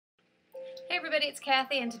Hey everybody, it's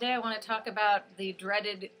Kathy, and today I want to talk about the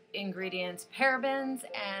dreaded ingredients parabens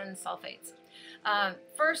and sulfates.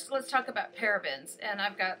 First, let's talk about parabens, and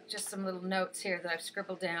I've got just some little notes here that I've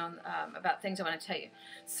scribbled down about things I want to tell you.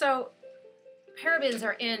 So, parabens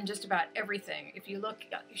are in just about everything. If you look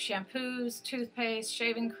at shampoos, toothpaste,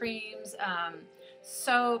 shaving creams,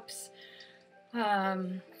 soaps,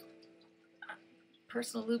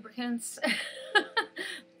 personal lubricants.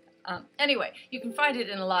 Anyway, you can find it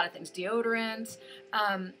in a lot of things, deodorants.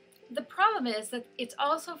 The problem is that it's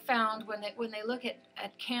also found when they look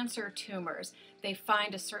at cancer tumors, they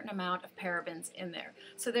find a certain amount of parabens in there.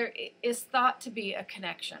 So there is thought to be a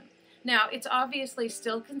connection. Now, it's obviously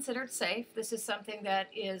still considered safe. This is something that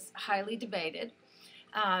is highly debated.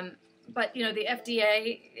 But, you know, the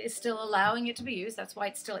FDA is still allowing it to be used. That's why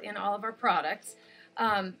it's still in all of our products.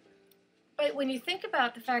 But when you think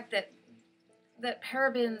about the fact that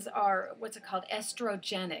parabens are what's it called,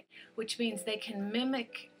 estrogenic, which means they can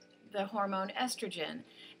mimic the hormone estrogen,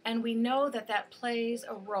 and we know that that plays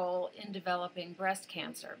a role in developing breast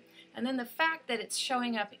cancer. And then the fact that it's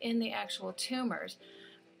showing up in the actual tumors,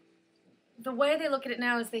 the way they look at it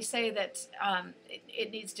now is they say that it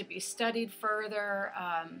needs to be studied further,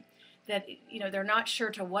 that they're not sure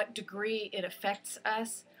to what degree it affects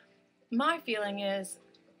us. My feeling is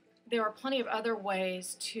there are plenty of other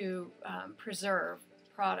ways to preserve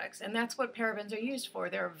products, and that's what parabens are used for.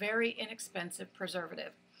 They're a very inexpensive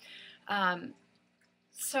preservative.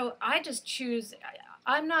 So I just choose.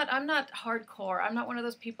 I'm not hardcore. I'm not one of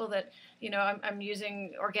those people that I'm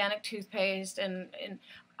using organic toothpaste, and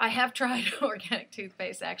I have tried organic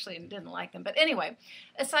toothpaste actually and didn't like them. But anyway,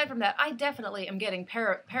 aside from that, I definitely am getting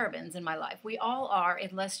parabens in my life. We all are,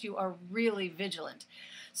 unless you are really vigilant.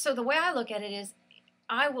 So the way I look at it is,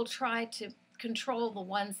 I will try to control the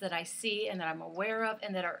ones that I see and that I'm aware of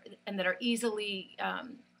and that are easily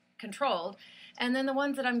controlled, and then the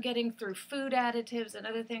ones that I'm getting through food additives and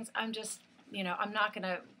other things, I'm just I'm not going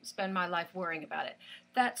to spend my life worrying about it.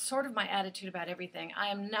 That's sort of my attitude about everything. I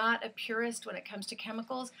am not a purist when it comes to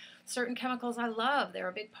chemicals. Certain chemicals I love. They're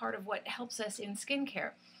a big part of what helps us in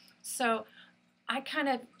skincare. So I kind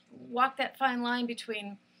of walk that fine line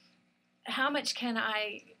between how much can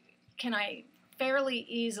I fairly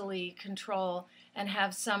easily control and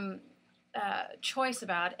have some choice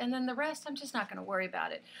about, and then the rest I'm just not going to worry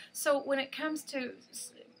about it. So when it comes to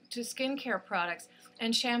skincare products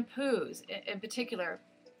and shampoos in particular,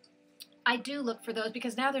 I do look for those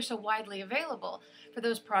because now they're so widely available for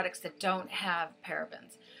those products that don't have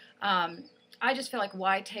parabens. I just feel like,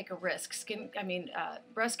 why take a risk?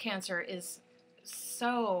 Breast cancer is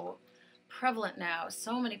so prevalent now.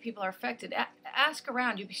 So many people are affected. Ask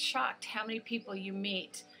around. You'd be shocked how many people you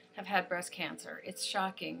meet have had breast cancer. It's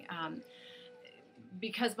shocking.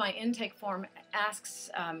 Because my intake form asks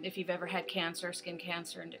if you've ever had cancer, skin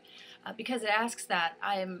cancer, and because it asks that,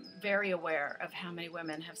 I am very aware of how many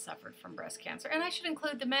women have suffered from breast cancer. And I should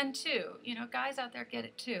include the men too. Guys out there get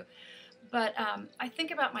it too. But I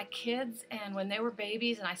think about my kids, and when they were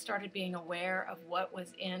babies and I started being aware of what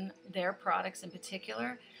was in their products in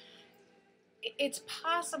particular, it's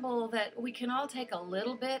possible that we can all take a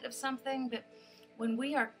little bit of something, but when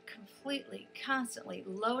we are completely, constantly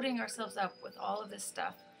loading ourselves up with all of this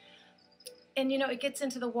stuff, and it gets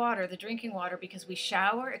into the water, the drinking water, because we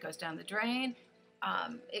shower, it goes down the drain,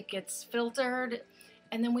 it gets filtered,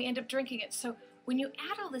 and then we end up drinking it. So when you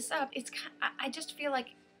add all this up, I just feel like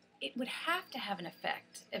it would have to have an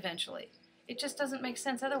effect eventually. It just doesn't make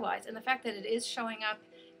sense otherwise. And the fact that it is showing up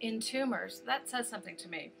in tumors, that says something to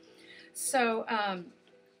me. So,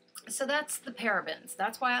 so that's the parabens.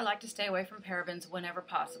 That's why I like to stay away from parabens whenever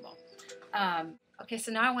possible. Okay,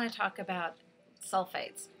 so now I want to talk about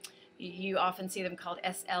sulfates. You often see them called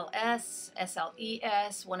SLS,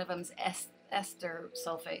 SLES. One of them is ester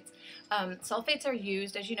sulfates. Sulfates are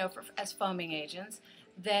used, as you know, as foaming agents.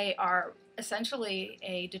 They are essentially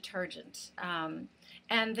a detergent,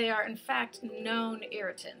 and they are in fact known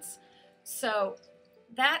irritants. So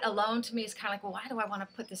that alone to me is kind of like, well, why do I want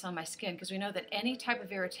to put this on my skin? Because we know that any type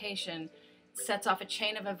of irritation sets off a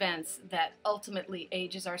chain of events that ultimately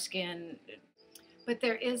ages our skin. But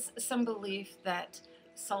there is some belief that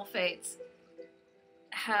sulfates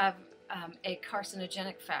have a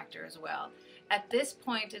carcinogenic factor as well. At this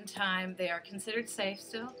point in time, they are considered safe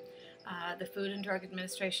still. The Food and Drug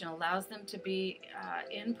Administration allows them to be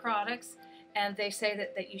in products, and they say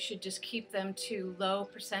that you should just keep them to low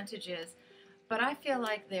percentages. But I feel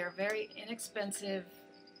like they're a very inexpensive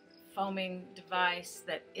foaming device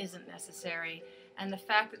that isn't necessary. And the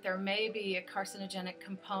fact that there may be a carcinogenic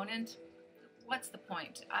component, what's the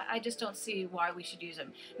point? I just don't see why we should use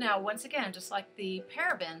them. Now, once again, just like the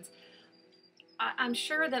parabens, I'm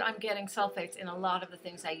sure that I'm getting sulfates in a lot of the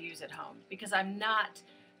things I use at home because I'm not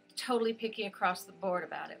totally picky across the board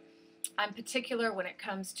about it. I'm particular when it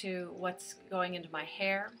comes to what's going into my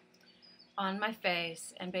hair, on my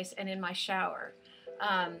face, and in my shower.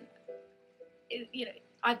 Um, you know,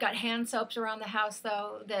 I've got hand soaps around the house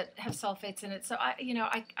though that have sulfates in it, so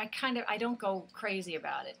I don't go crazy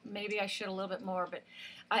about it. Maybe I should a little bit more, but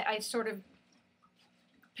I sort of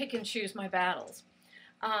pick and choose my battles.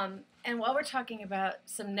 And while we're talking about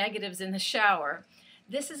some negatives in the shower,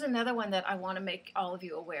 this is another one that I want to make all of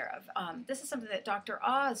you aware of. This is something that Dr.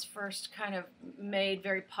 Oz first kind of made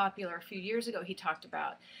very popular a few years ago. He talked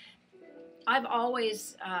about. I've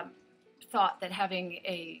always thought that having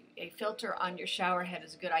a filter on your shower head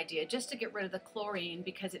is a good idea, just to get rid of the chlorine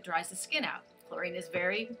because it dries the skin out. Chlorine is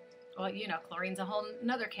very, well, you know, chlorine's a whole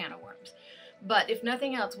another can of worms. But if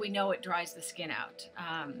nothing else, we know it dries the skin out.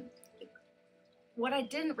 What I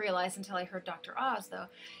didn't realize until I heard Dr. Oz, though,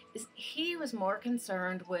 is he was more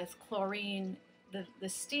concerned with chlorine, the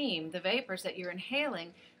steam, the vapors that you're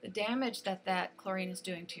inhaling, the damage that that chlorine is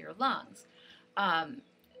doing to your lungs.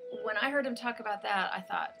 When I heard him talk about that, I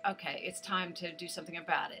thought, okay, it's time to do something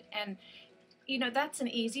about it. And, you know, that's an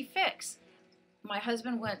easy fix. My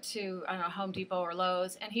husband went to, I don't know, Home Depot or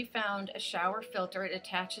Lowe's, and he found a shower filter. It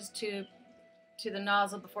attaches to the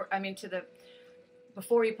nozzle before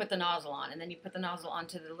you put the nozzle on, and then you put the nozzle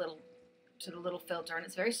onto the little filter, and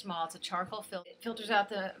it's very small. It's a charcoal filter. It filters out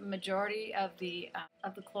the majority of the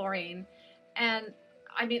chlorine, and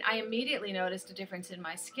I mean, I immediately noticed a difference in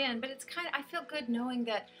my skin, but it's I feel good knowing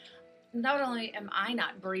that not only am I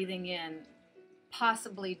not breathing in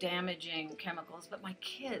possibly damaging chemicals, but my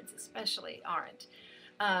kids especially aren't.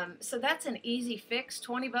 So that's an easy fix.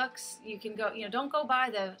 20 bucks, you can go, you know, don't go buy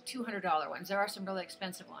the $200 ones. There are some really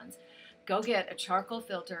expensive ones. Go get a charcoal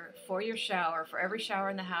filter for your shower, for every shower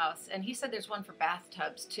in the house. And he said there's one for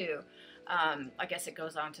bathtubs too. I guess it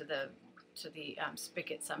goes on to the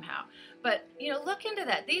spigot somehow. But, you know, look into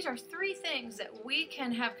that. These are 3 things that we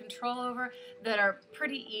can have control over that are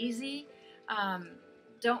pretty easy,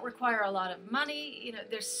 don't require a lot of money. You know,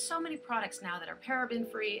 there's so many products now that are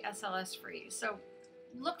paraben-free, SLS-free, so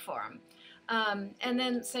look for them. And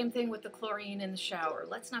then same thing with the chlorine in the shower.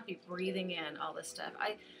 Let's not be breathing in all this stuff.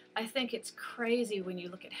 I think it's crazy when you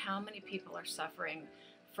look at how many people are suffering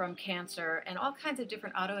from cancer and all kinds of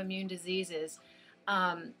different autoimmune diseases.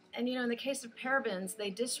 And, you know, in the case of parabens,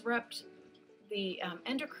 they disrupt the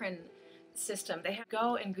endocrine system. They have to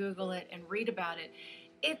go and Google it and read about it.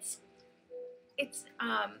 It's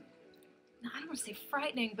I don't want to say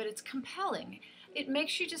frightening, but it's compelling. It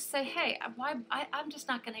makes you just say, hey, I'm just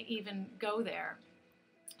not going to even go there.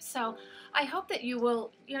 So I hope that you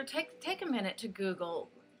will, you know, take a minute to Google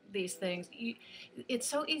these things. It's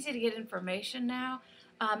so easy to get information now.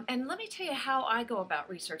 And let me tell you how I go about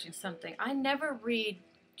researching something. I never read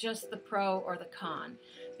just the pro or the con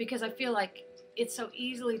because I feel like it's so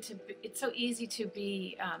easy to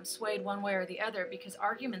be swayed one way or the other because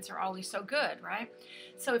arguments are always so good, right?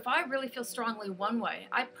 So if I really feel strongly one way,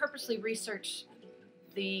 I purposely research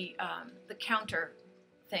the counter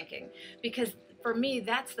thinking because for me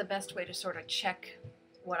that's the best way to sort of check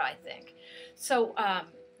what I think. So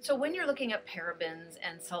so when you're looking at parabens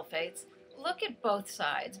and sulfates, look at both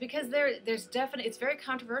sides because it's very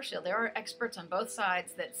controversial. There are experts on both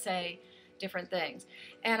sides that say different things.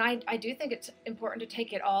 And I do think it's important to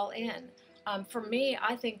take it all in. For me,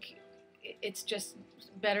 I think it's just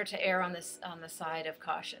better to err on the side of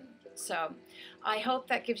caution. So I hope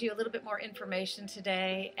that gives you a little bit more information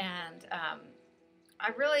today. And I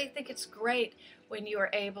really think it's great when you are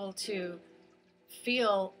able to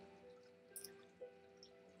feel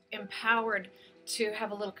empowered to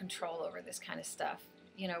have a little control over this kind of stuff.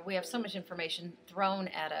 You know, we have so much information thrown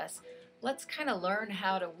at us. Let's kind of learn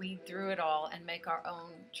how to weed through it all and make our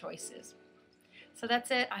own choices. So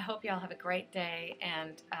that's it. I hope y'all have a great day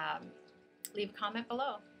and leave a comment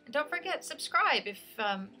below. And don't forget, subscribe if,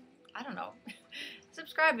 I don't know,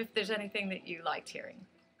 subscribe if there's anything that you liked hearing.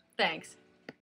 Thanks.